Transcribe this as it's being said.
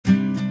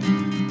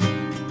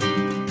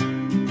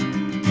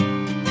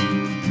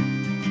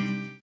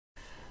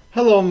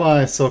Hello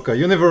my soccer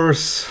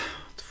universe.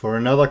 For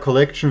another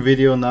collection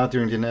video now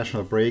during the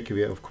national break,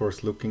 we are of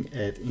course looking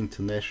at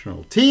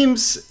international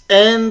teams,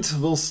 and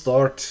we'll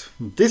start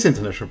this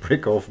international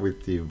break off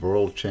with the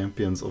world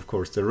champions, of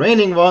course the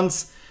reigning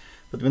ones.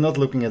 But we're not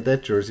looking at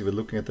that jersey, we're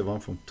looking at the one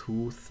from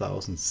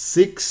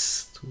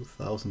 2006,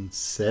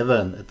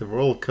 2007 at the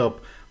World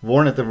Cup,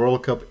 worn at the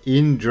World Cup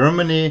in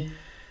Germany.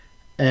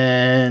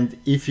 And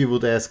if you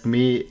would ask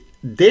me,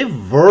 they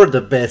were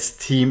the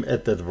best team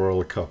at that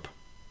World Cup.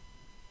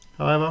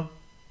 However,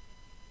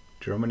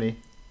 Germany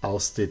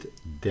ousted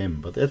them.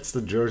 But that's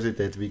the jersey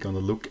that we're going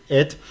to look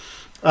at.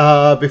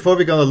 Before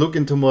we're going to look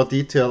into more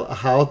detail,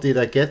 how did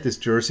I get this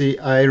jersey?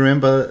 I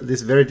remember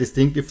this very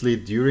distinctively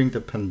during the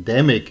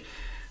pandemic.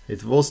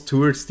 It was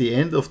towards the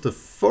end of the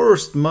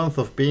first month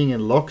of being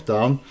in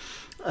lockdown.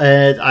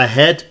 And I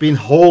had been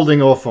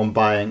holding off on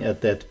buying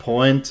at that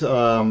point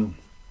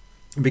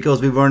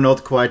because we were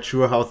not quite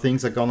sure how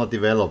things are going to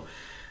develop.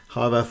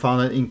 However, I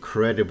found an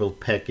incredible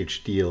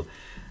package deal.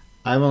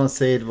 I want to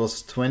say it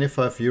was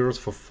 25 euros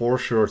for 4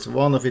 shirts.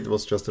 One of it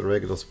was just a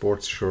regular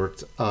sports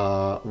shirt,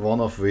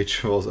 one of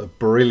which was a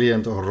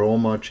brilliant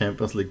Roma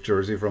Champions League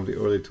jersey from the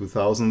early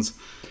 2000s.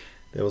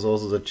 There was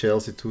also the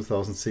Chelsea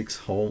 2006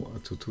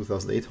 home to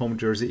 2008 home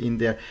jersey in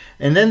there.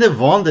 And then the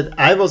one that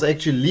I was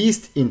actually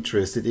least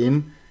interested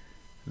in,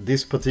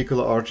 this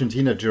particular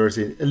Argentina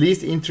jersey.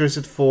 Least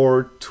interested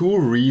for two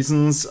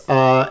reasons.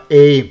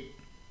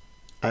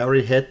 I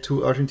already had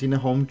 2 Argentina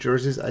home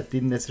jerseys. I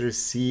didn't necessarily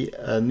see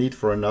a need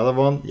for another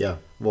one. Yeah,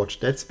 watch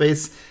that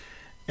space.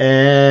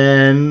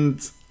 And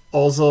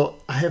also,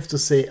 I have to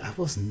say, I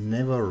was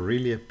never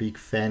really a big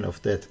fan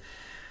of that.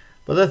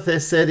 But as I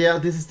said, yeah,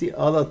 this is the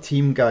other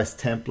Team Guys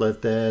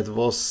template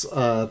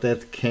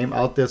that came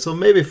out there. So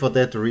maybe for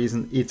that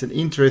reason, it's an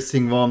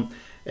interesting one.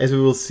 As we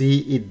will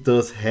see, it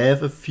does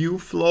have a few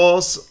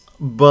flaws.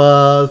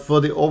 But for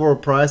the overall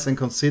price and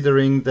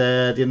considering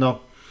that, you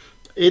know,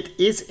 it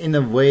is in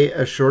a way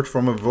a shirt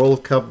from a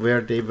World Cup where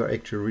they were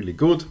actually really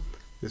good,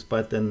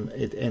 despite then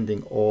it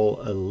ending all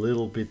a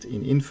little bit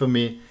in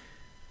infamy.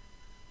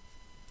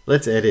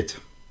 Let's add it.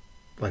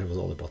 But it was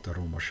all about the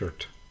Roma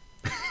shirt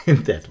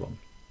in that one.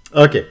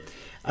 Okay,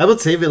 I would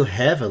say we'll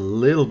have a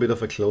little bit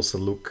of a closer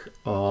look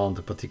on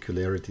the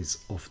particularities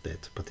of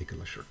that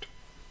particular shirt.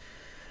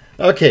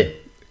 Okay.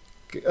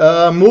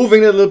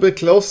 Moving a little bit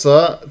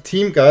closer,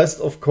 Teamgeist,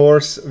 of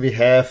course, we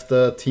have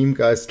the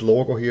Teamgeist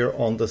logo here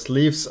on the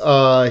sleeves.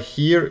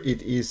 Here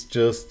it is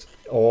just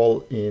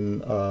all in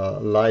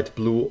light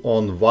blue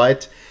on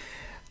white.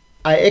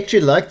 I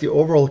actually like the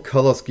overall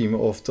color scheme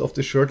of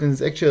the shirt, and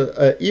it's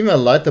actually even a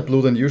lighter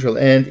blue than usual.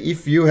 And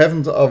if you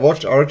haven't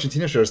watched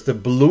Argentina shirts, the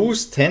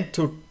blues tend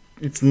to,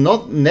 it's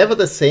never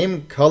the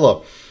same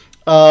color.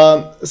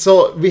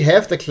 So we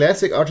have the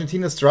classic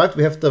Argentina stripe,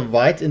 we have the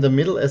white in the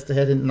middle as they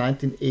had in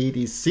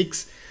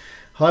 1986.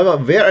 However,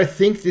 where I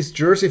think this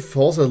jersey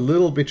falls a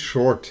little bit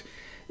short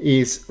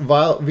is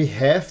while we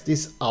have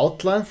this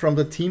outline from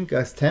the Team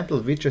Guys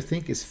template, which I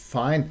think is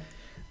fine,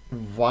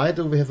 why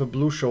do we have a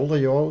blue shoulder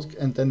yoke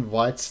and then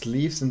white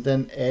sleeves and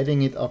then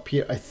adding it up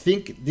here? I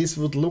think this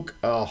would look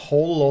a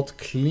whole lot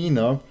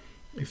cleaner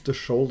if the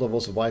shoulder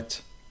was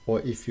white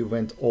or if you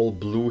went all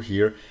blue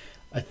here.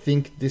 I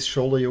think this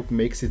shoulder yoke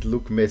makes it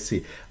look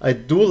messy. I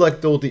do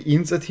like though the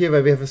insert here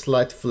where we have a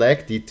slight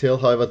flag detail.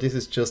 However, this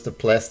is just a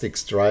plastic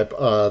stripe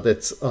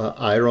that's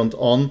ironed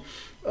on,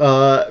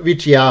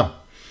 which, yeah,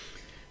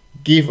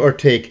 give or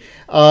take.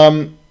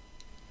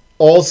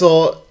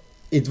 Also,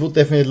 it would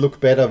definitely look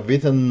better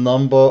with a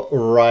number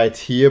right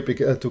here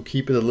because, to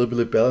keep it a little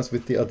bit balanced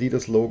with the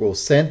Adidas logo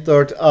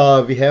centered.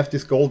 We have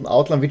this golden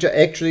outline, which I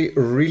actually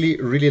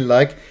really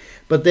like.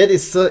 But that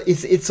is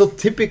it's so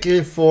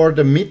typical for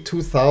the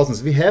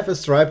mid-2000s. We have a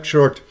striped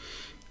shirt,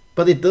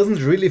 but it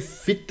doesn't really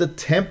fit the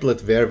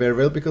template very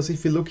well, because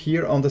if you look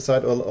here on the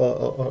side,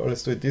 or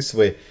let's do it this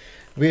way,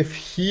 we have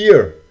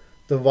here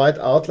the white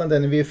outline,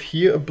 and we have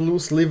here a blue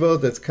sliver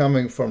that's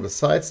coming from the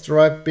side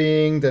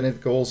striping, then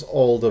it goes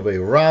all the way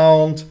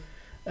around,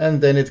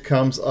 and then it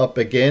comes up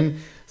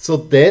again. So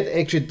that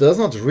actually does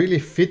not really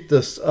fit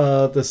the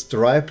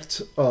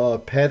striped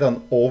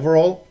pattern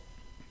overall.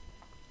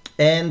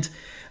 And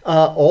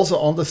also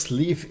on the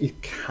sleeve,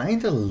 it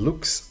kind of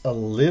looks a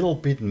little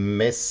bit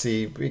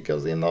messy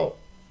because, you know,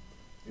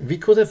 we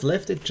could have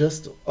left it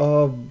just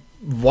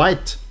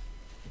white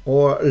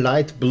or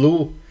light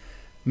blue.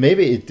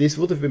 Maybe this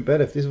would have been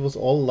better if this was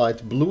all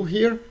light blue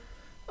here.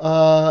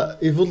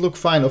 It would look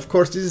fine. Of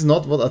course, this is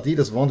not what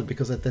Adidas wanted,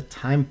 because at that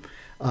time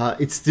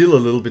it's still a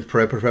little bit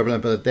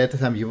prevalent, but at that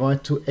time you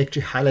wanted to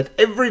actually highlight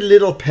every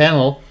little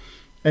panel,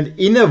 and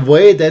in a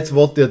way that's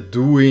what they're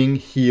doing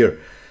here.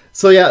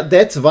 So yeah,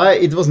 that's why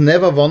it was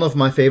never one of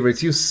my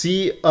favorites. You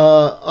see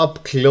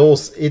up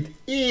close, it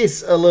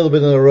is a little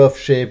bit in a rough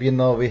shape. You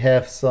know, we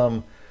have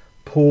some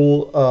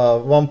pull,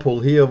 one pull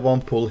here,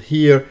 one pull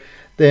here.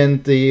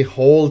 Then the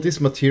whole,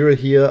 this material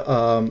here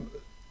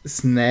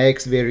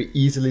snags very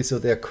easily. So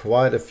there are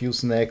quite a few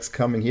snags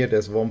coming here.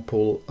 There's one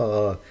pull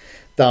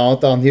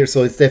down here.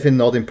 So it's definitely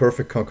not in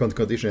perfect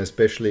condition,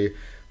 especially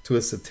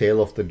towards the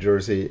tail of the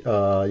jersey,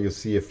 you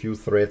see a few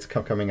threads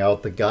coming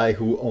out. The guy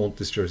who owned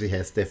this jersey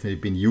has definitely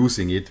been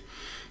using it.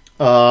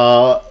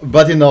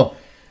 But you know,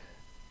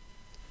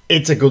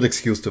 it's a good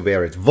excuse to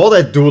wear it. What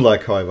I do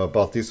like, however,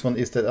 about this one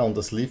is that on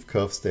the sleeve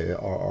cuffs there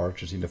are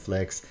Argentina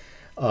flags,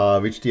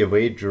 which the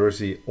away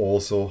jersey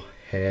also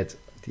had.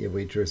 The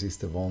away jersey is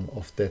the one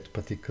of that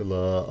particular,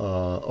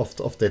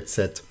 of that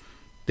set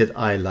that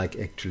I like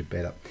actually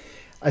better.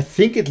 I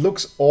think it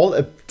looks all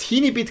a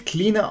teeny bit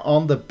cleaner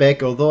on the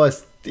back, although I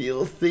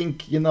still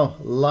think, you know,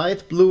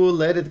 light blue,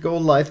 let it go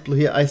light blue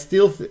here.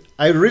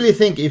 I really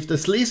think if the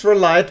sleeves were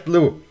light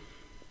blue,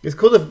 this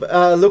could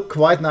have looked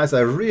quite nice. I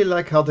really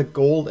like how the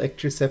gold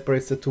actually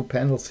separates the two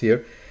panels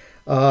here.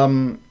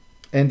 And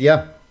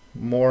yeah,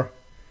 more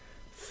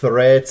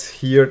threads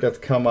here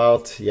that come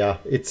out. Yeah,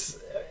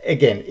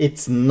 again,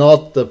 it's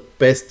not the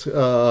best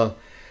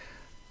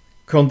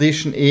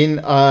condition in.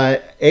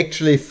 I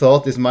actually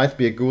thought this might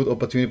be a good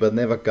opportunity, but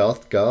never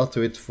got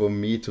to it for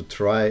me to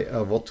try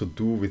what to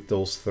do with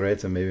those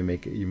threads and maybe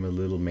make even a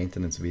little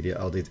maintenance video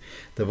out of it.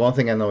 The one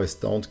thing I know is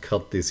don't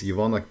cut this. You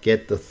want to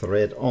get the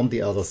thread on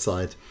the other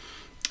side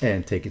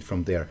and take it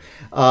from there.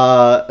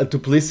 A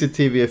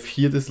duplicity, we have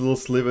here this little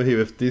sliver here,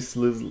 with this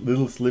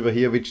little sliver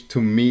here, which to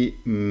me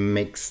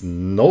makes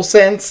no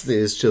sense.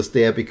 It's just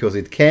there because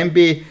it can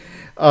be.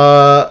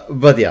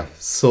 But yeah,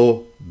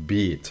 so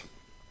be it.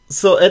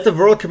 So at the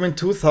World Cup in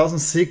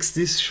 2006,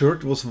 this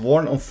shirt was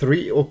worn on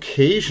 3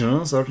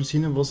 occasions.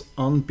 Argentina was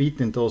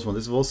unbeaten in those ones.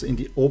 This was in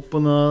the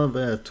opener,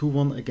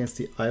 2-1 against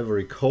the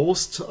Ivory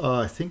Coast.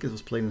 I think it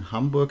was played in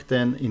Hamburg,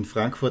 then in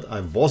Frankfurt.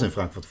 I was in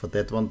Frankfurt for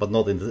that one, but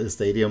not in the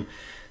stadium.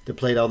 They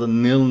played out a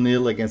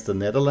 0-0 against the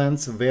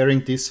Netherlands,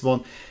 wearing this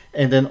one.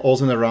 And then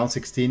also in the round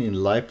 16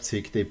 in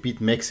Leipzig, they beat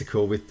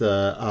Mexico with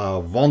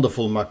the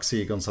wonderful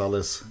Maxi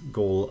Gonzalez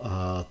goal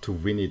to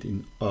win it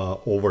in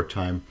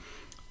overtime.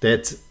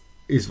 That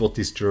is what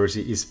this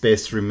jersey is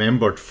best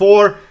remembered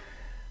for.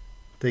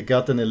 They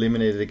got then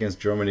eliminated against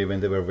Germany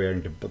when they were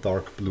wearing the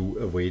dark blue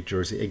away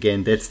jersey.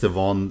 Again, that's the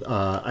one.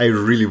 I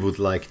really would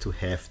like to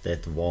have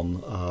that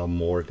one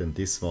more than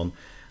this one.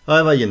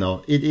 However, you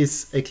know, it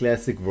is a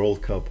classic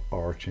World Cup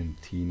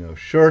Argentina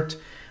shirt.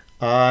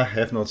 I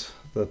have not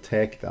the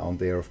tag down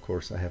there, of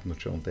course. I have not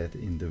shown that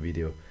in the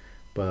video,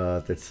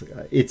 but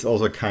it's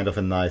also kind of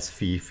a nice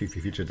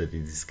feature that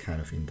it is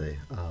kind of in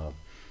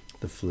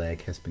the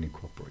flag has been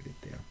incorporated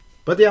there.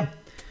 But yeah,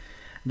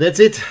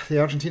 that's it. The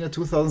Argentina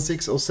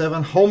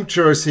 2006-07 home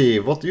jersey.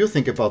 What do you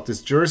think about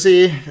this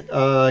jersey?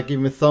 Give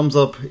me a thumbs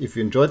up if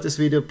you enjoyed this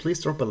video. Please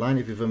drop a line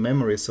if you have a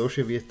memory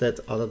associated with that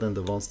other than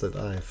the ones that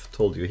I've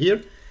told you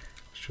here.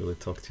 Surely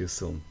talk to you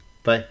soon.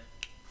 Bye.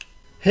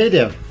 Hey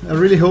there, I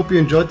really hope you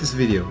enjoyed this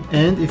video,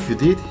 and if you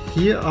did,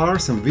 here are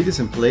some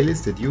videos and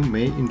playlists that you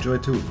may enjoy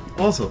too.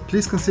 Also,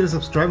 please consider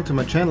subscribing to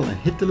my channel and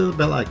hit the little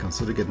bell icon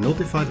so to get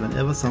notified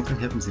whenever something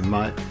happens in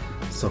my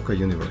soccer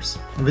universe.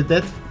 And with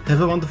that,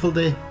 have a wonderful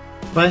day.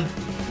 Bye!